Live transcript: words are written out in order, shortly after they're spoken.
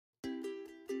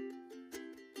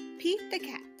Pete the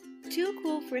Cat, Too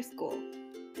Cool for School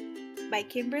by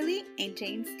Kimberly and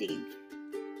Jane Steen.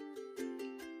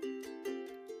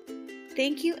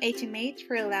 Thank you, HMH,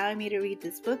 for allowing me to read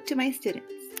this book to my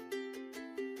students.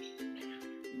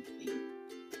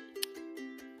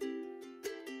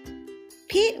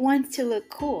 Pete wants to look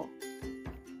cool.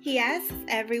 He asks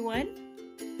everyone,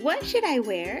 "What should I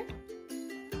wear?"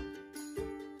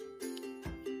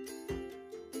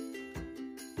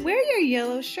 "Wear your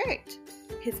yellow shirt,"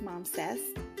 his mom says.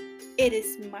 "It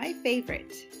is my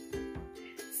favorite."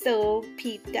 So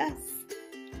Pete does.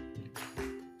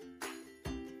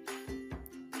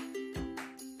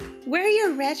 "Wear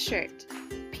your red shirt,"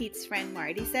 Pete's friend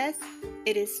Marty says.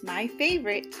 "It is my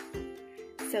favorite."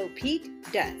 So Pete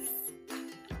does.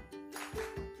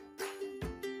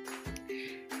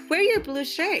 "Wear your blue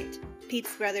shirt,"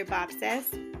 Pete's brother Bob says.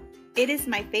 "It is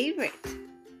my favorite."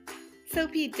 So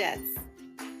Pete does.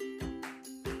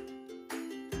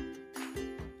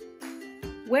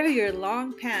 "Wear your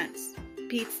long pants,"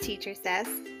 Pete's teacher says.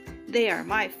 "They are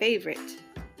my favorite."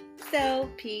 So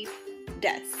Pete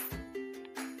does.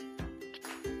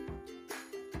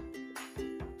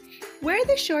 "Wear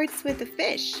the shorts with the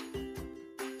fish,"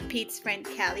 Pete's friend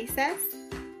Callie says.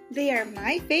 "They are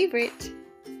my favorite."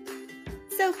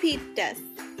 So Pete does.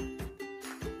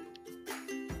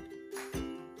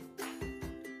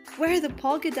 "Wear the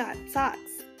polka dot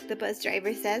socks," the bus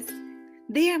driver says.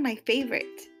 "They are my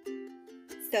favorite."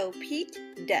 So Pete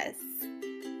does.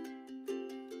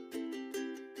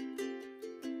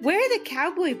 "Wear the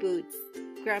cowboy boots,"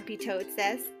 Grumpy Toad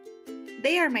says.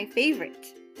 "They are my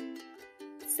favorite."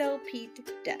 So Pete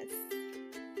does.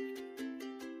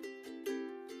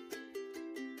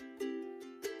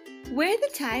 "Wear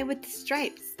the tie with the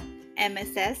stripes," Emma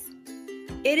says.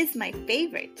 "It is my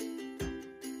favorite."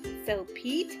 So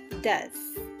Pete does.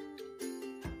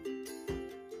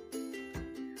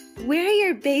 "Wear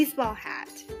your baseball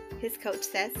hat," his coach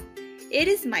says. "It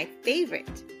is my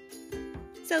favorite."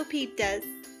 So Pete does.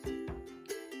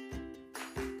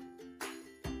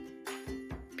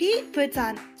 Pete puts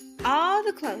on all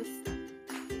the clothes.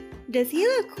 Does he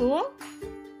look cool?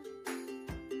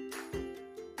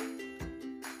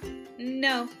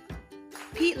 No,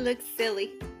 Pete looks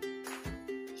silly.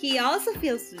 He also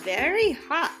feels very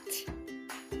hot.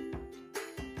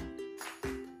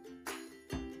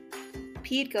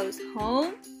 Pete goes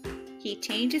home. He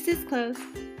changes his clothes.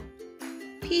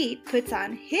 Pete puts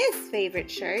on his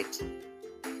favorite shirt.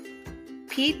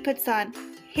 Pete puts on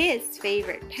his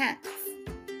favorite pants.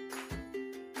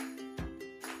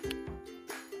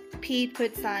 Pete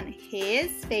puts on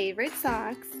his favorite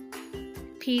socks.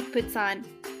 Pete puts on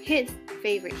his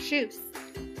favorite shoes.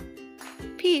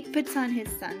 Pete puts on his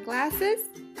sunglasses.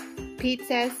 Pete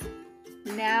says,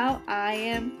 "Now I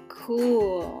am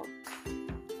cool."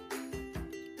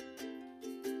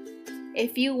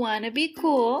 If you want to be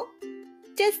cool,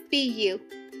 just be you.